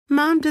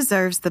Mom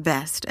deserves the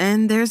best,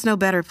 and there's no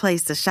better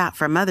place to shop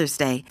for Mother's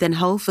Day than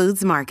Whole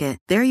Foods Market.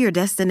 They're your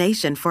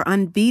destination for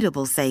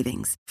unbeatable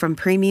savings, from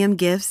premium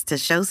gifts to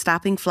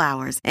show-stopping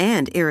flowers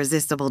and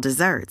irresistible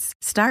desserts.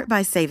 Start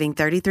by saving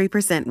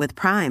 33% with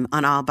Prime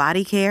on all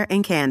body care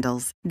and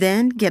candles.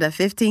 Then get a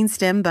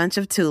 15-stem bunch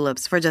of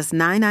tulips for just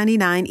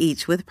 $9.99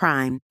 each with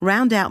Prime.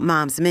 Round out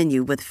Mom's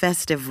menu with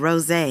festive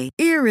rosé,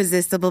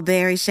 irresistible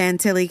berry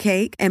chantilly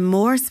cake, and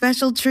more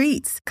special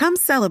treats. Come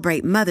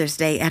celebrate Mother's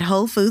Day at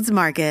Whole Foods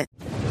Market.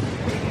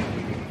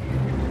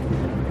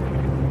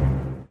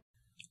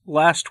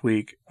 Last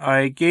week,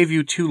 I gave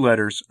you 2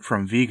 letters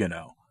from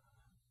Vigano.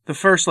 The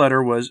first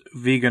letter was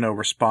Vigano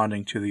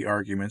responding to the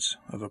arguments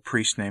of a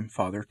priest named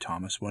Father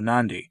Thomas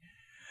Wanandi.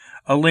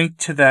 A link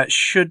to that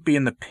should be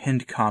in the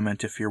pinned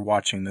comment if you're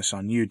watching this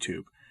on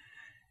YouTube.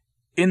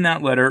 In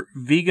that letter,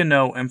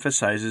 Vigano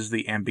emphasizes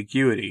the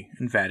ambiguity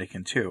in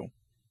Vatican II.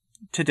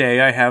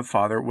 Today, I have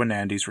Father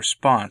Wanandi's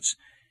response.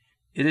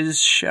 It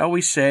is, shall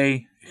we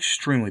say,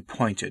 extremely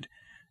pointed.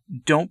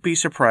 Don't be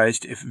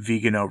surprised if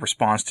Vigano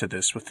responds to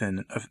this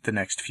within the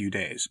next few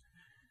days.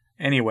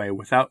 Anyway,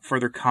 without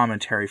further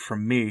commentary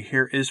from me,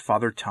 here is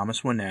Father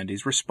Thomas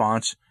Wanandi's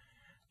response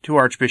to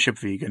Archbishop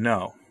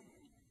Vigano.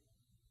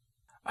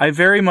 I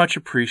very much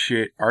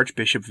appreciate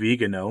Archbishop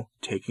Vigano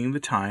taking the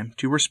time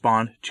to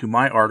respond to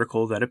my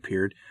article that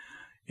appeared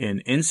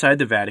in Inside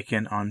the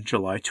Vatican on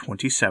July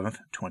 27,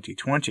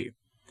 2020.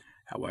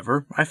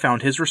 However, I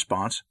found his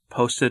response,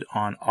 posted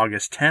on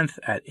August 10th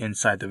at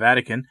Inside the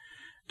Vatican,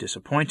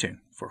 disappointing,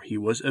 for he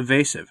was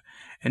evasive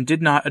and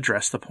did not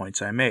address the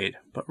points I made,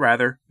 but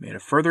rather made a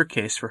further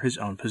case for his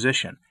own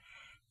position.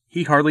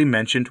 He hardly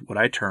mentioned what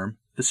I term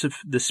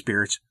the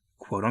Spirit's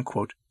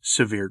quote-unquote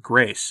severe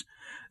grace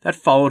that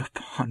followed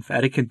upon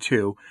Vatican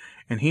II,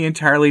 and he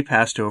entirely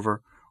passed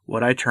over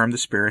what I term the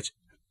Spirit's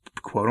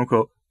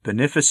quote-unquote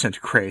beneficent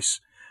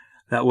grace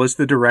that was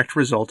the direct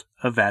result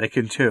of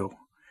Vatican II.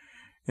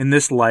 In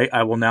this light,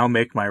 I will now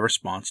make my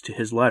response to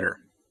his letter.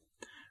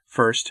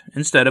 First,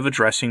 instead of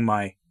addressing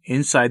my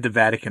Inside the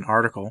Vatican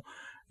article,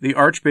 the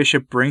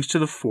Archbishop brings to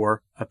the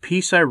fore a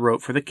piece I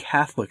wrote for the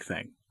Catholic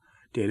Thing,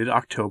 dated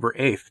October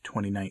 8th,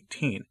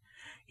 2019.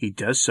 He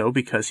does so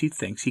because he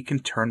thinks he can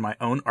turn my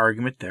own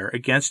argument there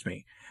against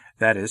me,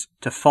 that is,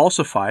 to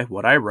falsify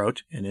what I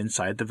wrote in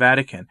Inside the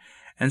Vatican,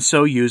 and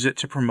so use it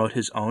to promote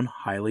his own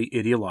highly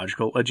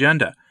ideological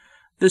agenda.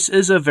 This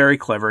is a very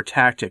clever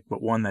tactic,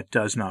 but one that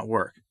does not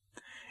work.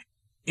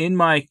 In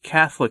my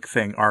Catholic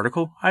Thing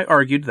article, I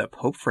argued that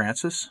Pope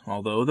Francis,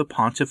 although the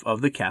pontiff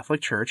of the Catholic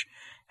Church,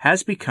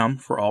 has become,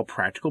 for all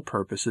practical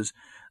purposes,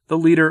 the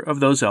leader of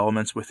those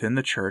elements within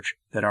the Church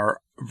that are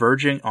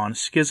verging on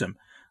schism,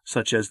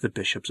 such as the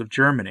bishops of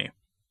Germany.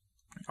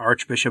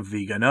 Archbishop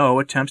Vigano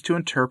attempts to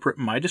interpret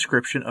my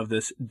description of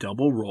this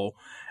double role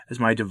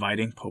as my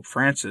dividing Pope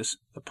Francis,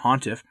 the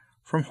pontiff,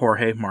 from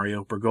Jorge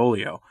Mario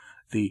Bergoglio,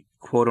 the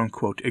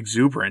quote-unquote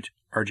exuberant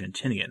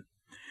Argentinian.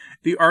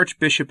 The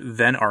Archbishop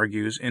then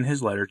argues in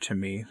his letter to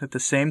me that the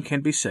same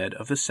can be said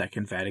of the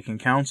Second Vatican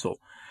Council.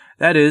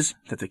 That is,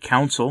 that the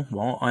Council,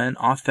 while an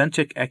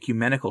authentic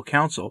ecumenical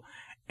council,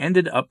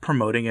 ended up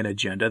promoting an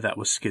agenda that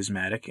was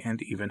schismatic and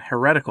even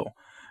heretical,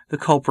 the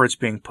culprits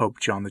being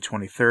Pope John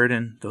XXIII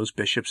and those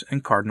bishops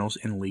and cardinals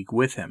in league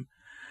with him.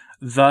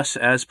 Thus,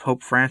 as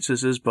Pope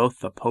Francis is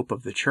both the Pope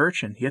of the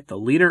Church and yet the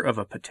leader of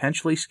a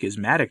potentially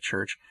schismatic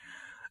church,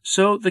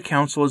 so the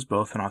Council is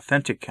both an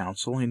authentic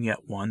council and yet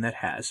one that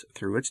has,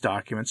 through its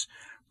documents,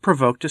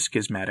 provoked a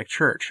schismatic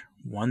church,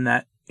 one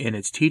that, in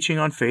its teaching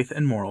on faith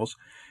and morals,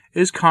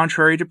 is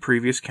contrary to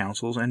previous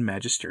councils and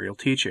magisterial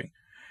teaching.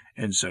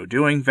 In so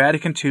doing,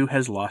 Vatican II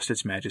has lost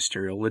its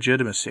magisterial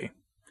legitimacy.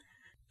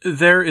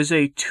 There is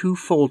a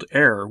twofold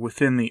error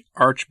within the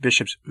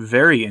Archbishop's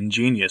very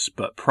ingenious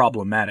but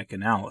problematic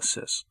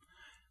analysis.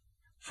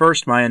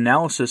 First, my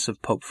analysis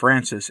of Pope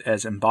Francis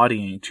as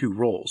embodying 2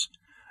 roles,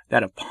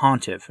 that of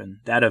pontiff and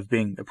that of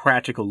being the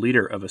practical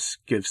leader of a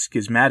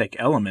schismatic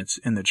elements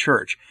in the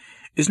Church,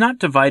 is not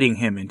dividing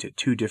him into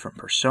 2 different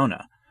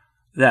persona,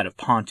 that of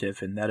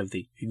pontiff and that of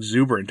the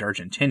exuberant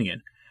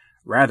Argentinian.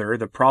 Rather,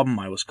 the problem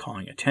I was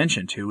calling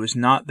attention to is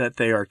not that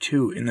they are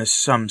 2 in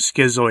some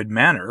schizoid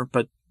manner,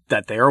 but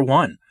that they are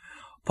 1.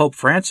 Pope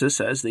Francis,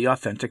 as the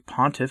authentic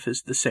pontiff,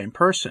 is the same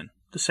person,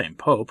 the same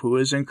pope who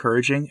is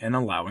encouraging and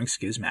allowing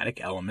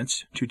schismatic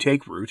elements to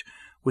take root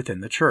within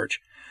the Church.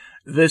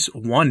 This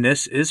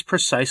oneness is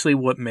precisely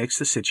what makes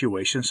the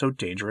situation so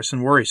dangerous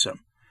and worrisome.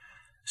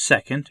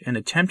 Second, in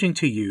attempting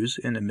to use,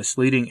 in a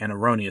misleading and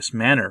erroneous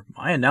manner,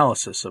 my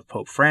analysis of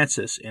Pope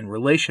Francis in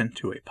relation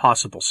to a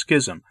possible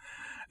schism,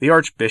 the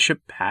Archbishop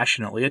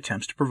passionately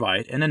attempts to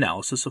provide an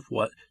analysis of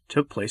what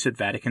took place at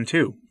Vatican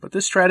II, but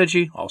this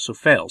strategy also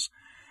fails.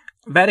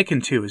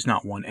 Vatican II is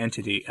not one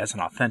entity as an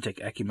authentic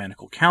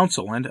ecumenical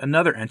council and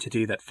another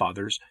entity that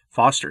fosters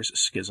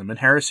schism and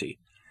heresy.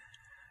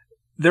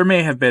 There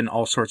may have been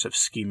all sorts of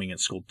scheming and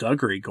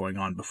skullduggery going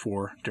on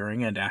before,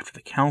 during, and after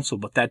the council,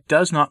 but that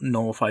does not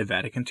nullify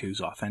Vatican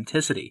II's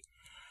authenticity.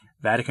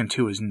 Vatican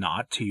II is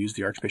not, to use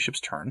the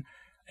Archbishop's term,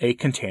 a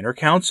container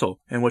council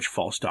in which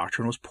false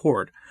doctrine was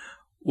poured.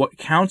 What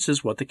counts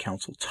is what the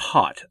council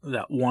taught,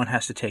 that one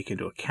has to take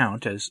into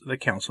account, as the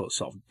council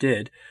itself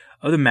did,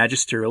 of the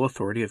magisterial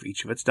authority of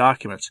each of its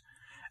documents.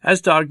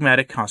 As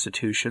dogmatic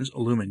constitutions,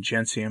 Lumen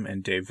Gentium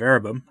and De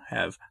Verbum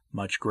have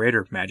much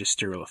greater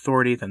magisterial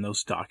authority than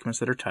those documents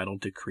that are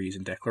titled decrees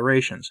and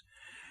declarations.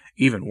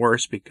 Even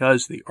worse,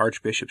 because the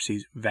Archbishop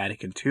sees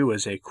Vatican II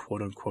as a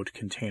quote-unquote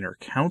container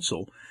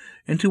council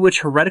into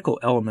which heretical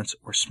elements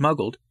were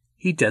smuggled,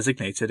 he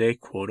designates it a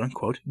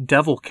quote-unquote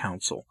devil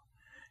council.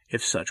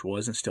 If such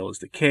was and still is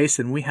the case,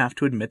 then we have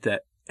to admit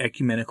that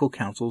ecumenical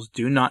councils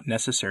do not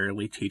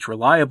necessarily teach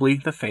reliably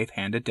the faith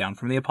handed down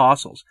from the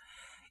apostles,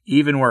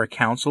 even where a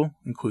council,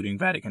 including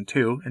Vatican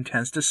II,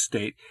 intends to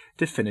state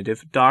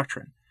definitive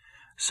doctrine.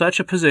 Such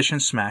a position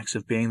smacks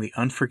of being the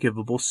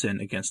unforgivable sin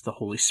against the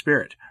Holy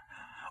Spirit.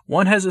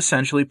 One has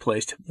essentially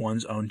placed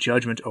one's own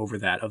judgment over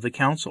that of the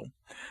council.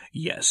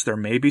 Yes, there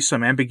may be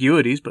some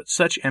ambiguities, but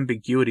such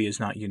ambiguity is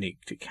not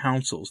unique to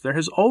councils. There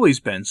has always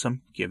been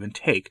some give and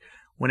take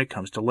when it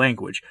comes to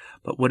language,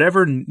 but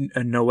whatever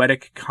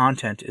noetic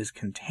content is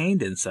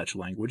contained in such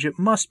language, it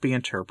must be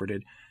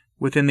interpreted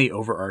within the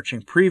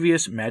overarching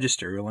previous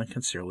magisterial and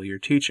conciliar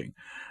teaching.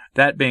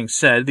 That being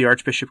said, the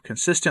Archbishop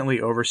consistently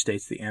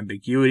overstates the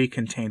ambiguity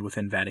contained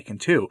within Vatican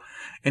II,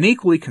 and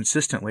equally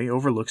consistently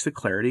overlooks the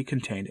clarity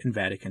contained in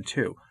Vatican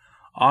II,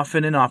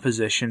 often in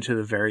opposition to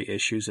the very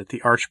issues that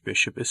the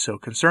Archbishop is so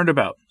concerned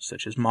about,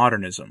 such as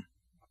modernism.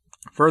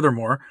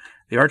 Furthermore,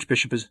 the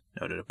Archbishop, as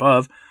noted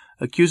above,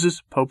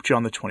 accuses Pope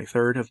John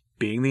XXIII of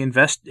being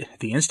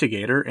the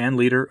instigator and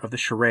leader of the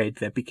charade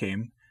that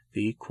became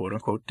the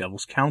quote-unquote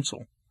Devil's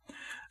Council.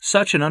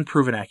 Such an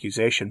unproven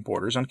accusation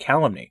borders on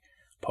calumny.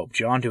 Pope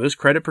John, to his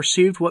credit,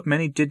 perceived what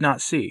many did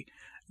not see,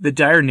 the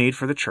dire need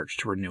for the Church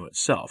to renew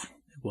itself.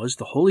 It was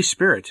the Holy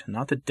Spirit,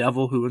 not the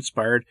devil, who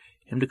inspired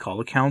him to call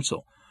a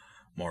council.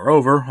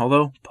 Moreover,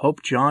 although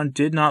Pope John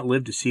did not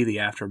live to see the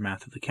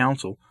aftermath of the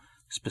council,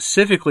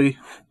 specifically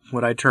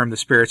what I term the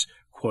Spirit's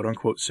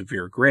quote-unquote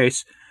severe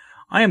grace,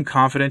 I am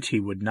confident he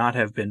would not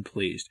have been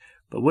pleased,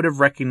 but would have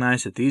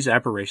recognized that these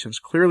aberrations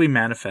clearly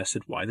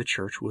manifested why the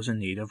Church was in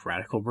need of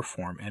radical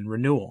reform and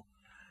renewal.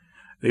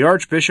 The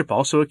Archbishop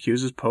also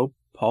accuses Pope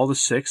Paul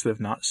VI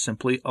of not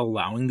simply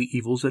allowing the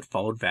evils that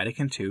followed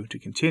Vatican II to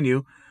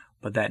continue,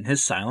 but that in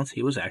his silence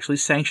he was actually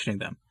sanctioning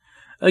them.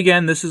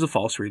 Again, this is a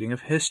false reading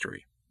of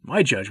history.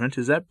 My judgment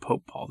is that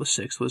Pope Paul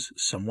VI was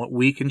somewhat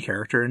weak in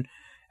character, and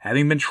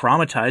having been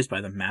traumatized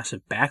by the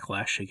massive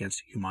backlash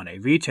against Humanae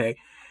Vitae,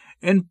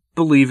 and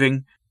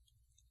believing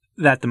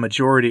that the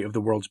majority of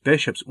the world's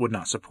bishops would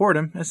not support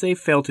him, as they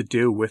failed to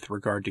do with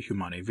regard to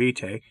Humanae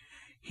Vitae,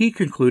 he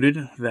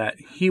concluded that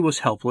he was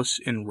helpless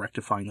in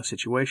rectifying the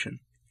situation.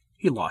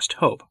 He lost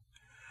hope.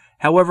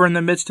 However, in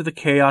the midst of the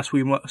chaos,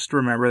 we must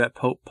remember that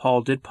Pope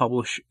Paul did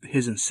publish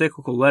his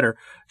encyclical letter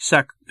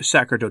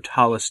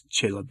Sacerdotalis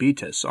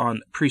Celibitis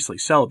on priestly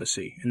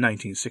celibacy in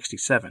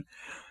 1967,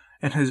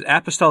 and his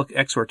apostolic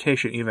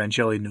exhortation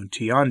Evangelii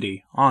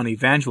Nuntiandi on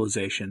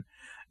evangelization,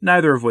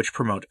 neither of which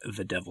promote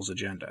the devil's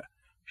agenda.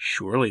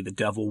 Surely the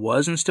devil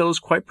was and still is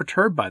quite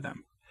perturbed by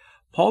them.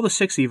 Paul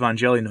VI's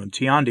Evangelii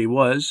Nuntiandi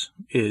was,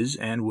 is,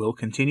 and will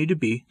continue to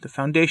be the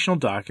foundational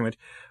document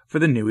for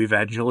the new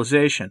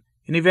evangelization,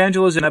 an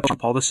evangelization that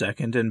Paul II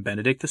and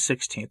Benedict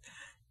XVI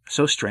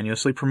so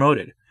strenuously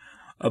promoted.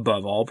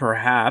 Above all,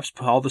 perhaps,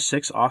 Paul VI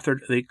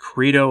authored the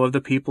Credo of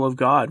the People of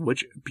God,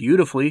 which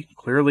beautifully,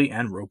 clearly,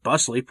 and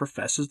robustly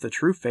professes the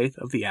true faith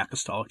of the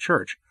Apostolic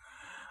Church.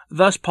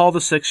 Thus, Paul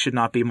VI should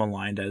not be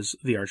maligned as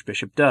the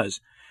Archbishop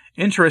does.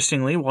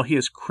 Interestingly, while he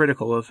is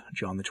critical of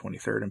John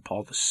XXIII and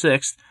Paul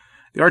VI,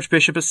 the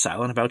Archbishop is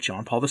silent about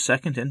John Paul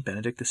II and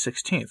Benedict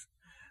XVI.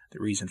 The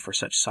reason for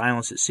such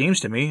silence, it seems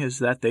to me, is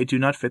that they do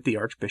not fit the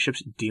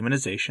Archbishop's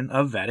demonization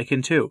of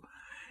Vatican II.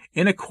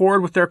 In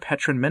accord with their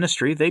patron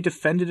ministry, they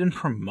defended and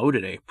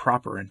promoted a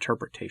proper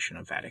interpretation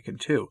of Vatican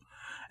II,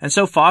 and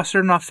so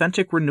fostered an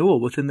authentic renewal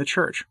within the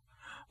Church.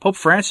 Pope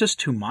Francis,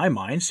 to my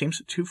mind,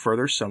 seems to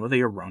further some of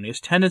the erroneous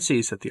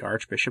tendencies that the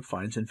Archbishop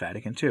finds in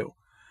Vatican II.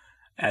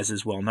 As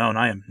is well known,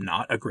 I am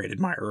not a great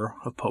admirer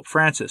of Pope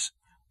Francis,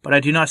 but I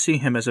do not see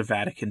him as a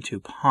Vatican II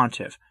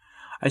pontiff.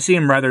 I see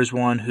him rather as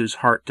one whose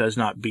heart does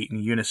not beat in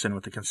unison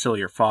with the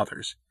conciliar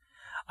fathers.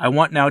 I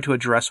want now to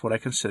address what I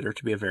consider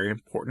to be a very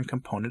important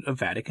component of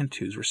Vatican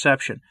II's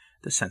reception,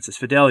 the sensus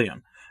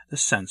fidelium, the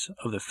sense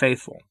of the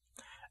faithful.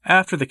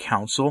 After the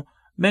Council,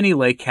 many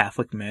lay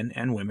Catholic men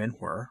and women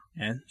were,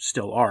 and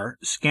still are,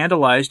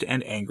 scandalized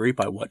and angry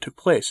by what took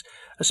place,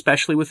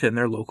 especially within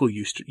their local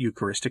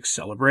Eucharistic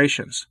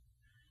celebrations.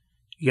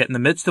 Yet in the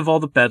midst of all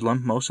the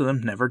bedlam, most of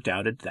them never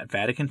doubted that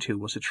Vatican II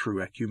was a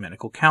true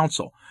ecumenical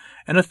council,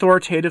 an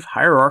authoritative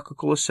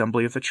hierarchical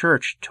assembly of the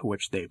Church to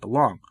which they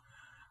belong.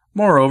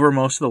 Moreover,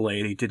 most of the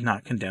laity did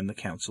not condemn the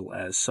council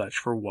as such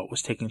for what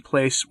was taking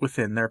place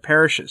within their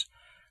parishes.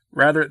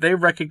 Rather, they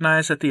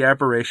recognized that the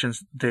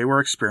aberrations they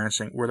were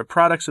experiencing were the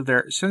products of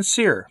their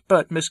sincere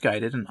but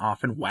misguided and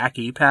often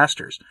wacky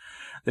pastors.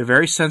 The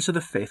very sense of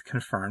the faith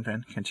confirmed,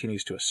 and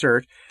continues to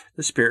assert,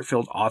 the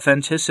spirit-filled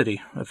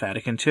authenticity of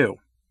Vatican II.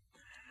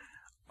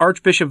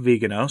 Archbishop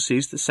Vigano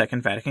sees the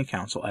Second Vatican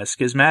Council as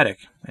schismatic,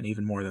 and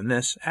even more than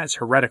this, as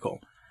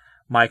heretical.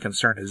 My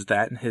concern is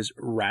that in his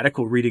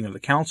radical reading of the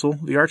Council,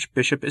 the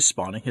Archbishop is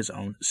spawning his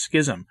own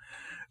schism.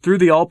 Through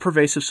the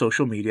all-pervasive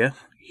social media,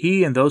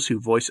 he and those who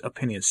voice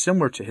opinions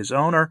similar to his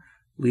own are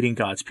leading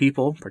God's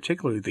people,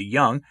 particularly the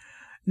young,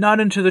 not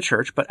into the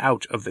church, but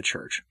out of the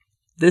church.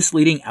 This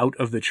leading out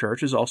of the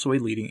church is also a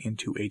leading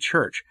into a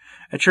church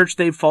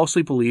they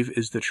falsely believe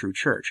is the true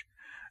church.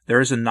 There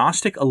is a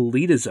Gnostic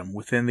elitism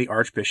within the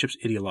Archbishop's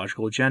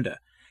ideological agenda.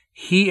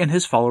 He and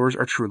his followers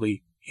are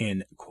truly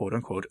in,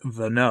 quote-unquote,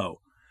 the know.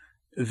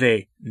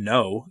 They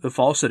know the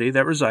falsity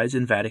that resides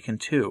in Vatican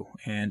II,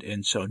 and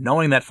in so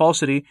knowing that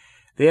falsity,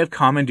 they have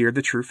commandeered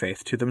the true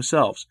faith to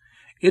themselves.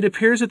 It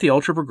appears that the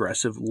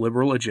ultra-progressive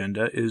liberal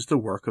agenda is the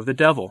work of the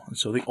devil, and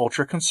so the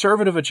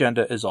ultra-conservative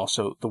agenda is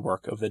also the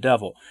work of the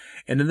devil.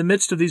 And in the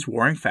midst of these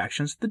warring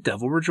factions, the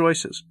devil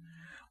rejoices.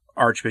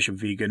 Archbishop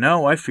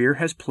Vigano, I fear,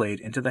 has played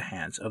into the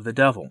hands of the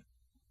devil.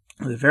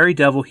 The very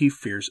devil he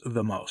fears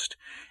the most.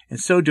 In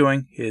so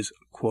doing, his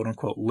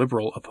quote-unquote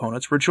liberal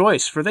opponents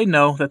rejoice, for they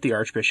know that the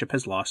Archbishop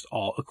has lost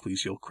all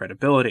ecclesial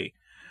credibility.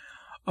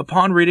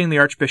 Upon reading the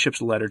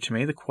Archbishop's letter to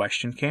me, the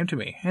question came to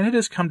me, and it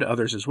has come to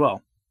others as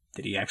well.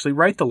 Did he actually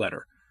write the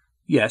letter?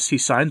 Yes, he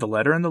signed the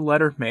letter, and the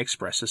letter may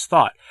express his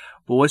thought,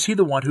 but was he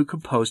the one who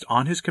composed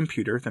on his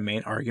computer the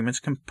main arguments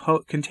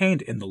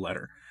contained in the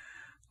letter?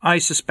 I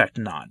suspect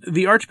not.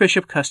 The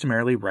Archbishop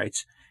customarily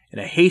writes in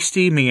a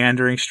hasty,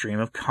 meandering stream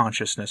of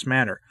consciousness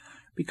manner.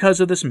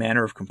 Because of this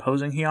manner of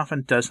composing, he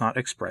often does not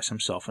express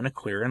himself in a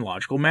clear and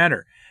logical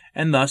manner,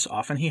 and thus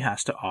often he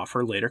has to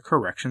offer later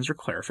corrections or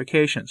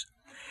clarifications.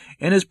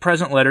 In his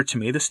present letter to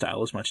me, the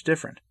style is much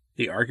different.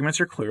 The arguments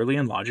are clearly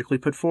and logically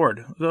put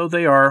forward, though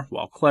they are,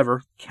 while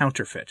clever,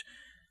 counterfeit.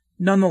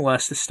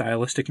 Nonetheless, the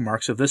stylistic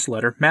marks of this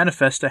letter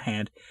manifest a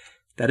hand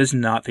that is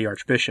not the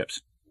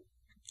Archbishop's.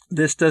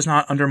 This does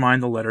not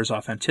undermine the letter's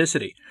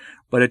authenticity,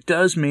 but it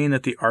does mean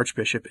that the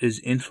Archbishop is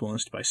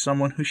influenced by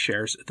someone who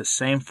shares the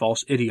same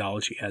false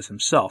ideology as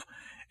himself,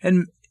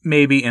 and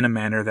maybe in a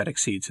manner that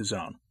exceeds his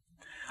own.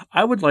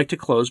 I would like to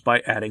close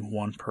by adding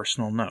one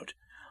personal note.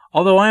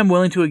 Although I am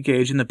willing to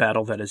engage in the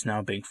battle that is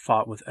now being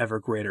fought with ever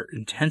greater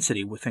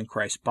intensity within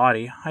Christ's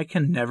body, I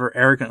can never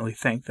arrogantly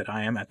think that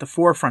I am at the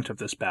forefront of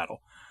this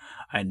battle.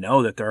 I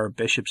know that there are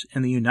bishops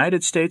in the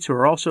United States who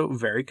are also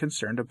very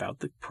concerned about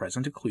the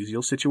present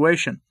ecclesial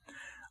situation.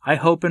 I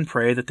hope and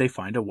pray that they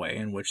find a way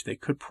in which they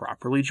could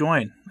properly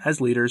join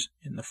as leaders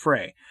in the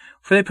fray,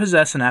 for they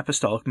possess an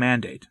apostolic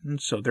mandate, and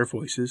so their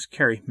voices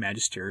carry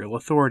magisterial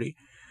authority,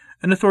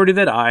 an authority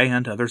that I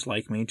and others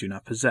like me do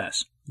not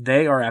possess.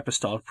 They are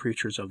apostolic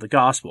preachers of the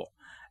gospel,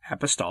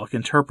 apostolic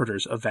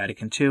interpreters of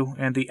Vatican II,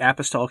 and the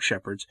apostolic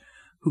shepherds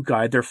who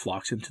guide their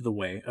flocks into the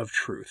way of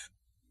truth.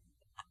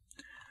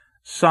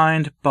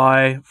 Signed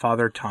by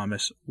Father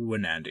Thomas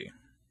Weinandy.